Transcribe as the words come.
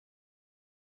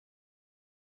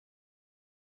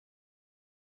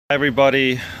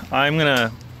Everybody, I'm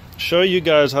gonna show you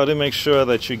guys how to make sure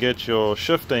that you get your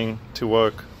shifting to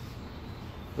work.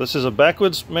 This is a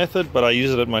backwards method, but I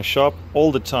use it at my shop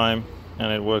all the time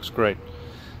and it works great.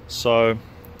 So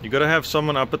you got to have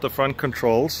someone up at the front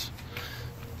controls,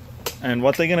 and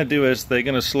what they're going to do is they're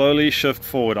going to slowly shift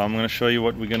forward. I'm going to show you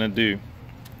what we're going to do,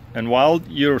 and while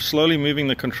you're slowly moving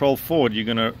the control forward, you're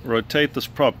going to rotate this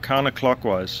prop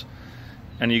counterclockwise,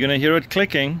 and you're going to hear it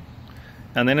clicking,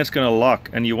 and then it's going to lock,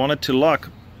 and you want it to lock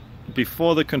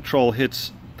before the control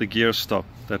hits the gear stop,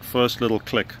 that first little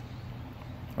click.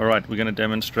 Alright, we're going to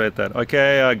demonstrate that.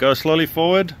 Okay, go slowly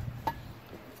forward.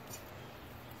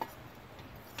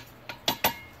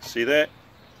 See there?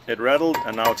 It rattled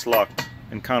and now it's locked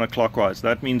in counterclockwise.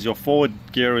 That means your forward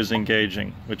gear is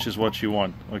engaging, which is what you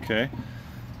want. Okay,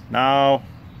 now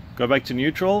go back to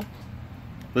neutral.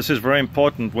 This is very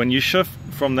important. When you shift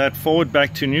from that forward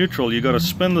back to neutral, you got to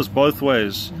spin this both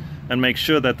ways and make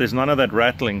sure that there's none of that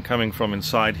rattling coming from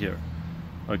inside here.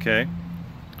 Okay,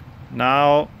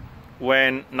 now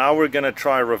we're going to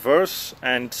try reverse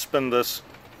and spin this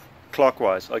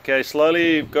clockwise. Okay,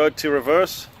 slowly go to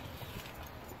reverse.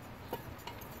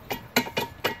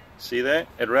 See there?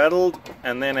 It rattled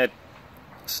and then it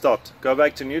stopped. Go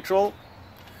back to neutral,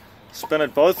 spin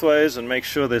it both ways and make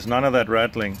sure there's none of that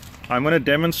rattling. I'm going to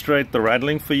demonstrate the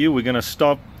rattling for you. We're going to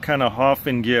stop kind of half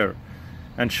in gear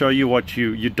and show you what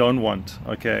you don't want.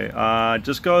 Okay,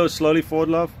 just go slowly forward,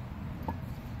 love.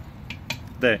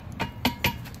 There.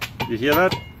 You hear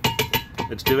that?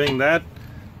 It's doing that.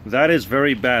 That is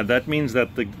very bad. That means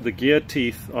that the gear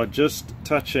teeth are just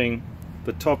touching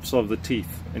the tops of the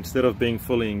teeth instead of being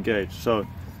fully engaged. So,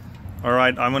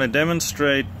 alright, I'm going to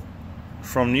demonstrate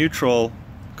from neutral,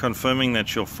 confirming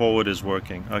that your forward is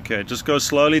working. Okay, just go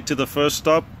slowly to the first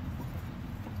stop.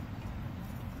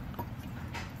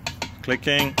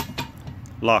 Clicking,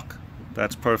 lock.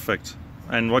 That's perfect.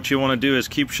 And what you want to do is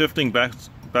keep shifting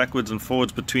backwards and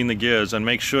forwards between the gears and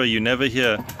make sure you never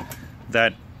hear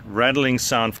that rattling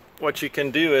sound. What you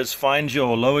can do is find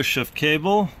your lower shift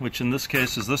cable, which in this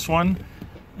case is this one,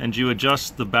 and you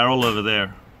adjust the barrel over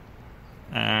there,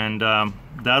 and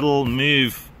that'll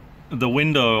move the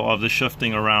window of the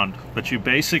shifting around. But you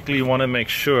basically want to make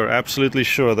sure, absolutely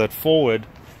sure, that forward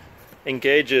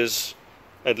engages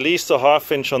at least a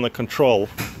 ½ inch on the control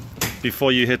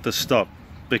before you hit the stop,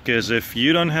 because if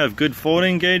you don't have good forward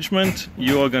engagement,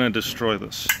 you are going to destroy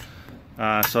this.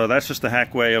 So that's just a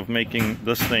hack way of making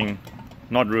this thing,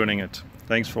 not ruining it.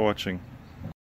 Thanks for watching.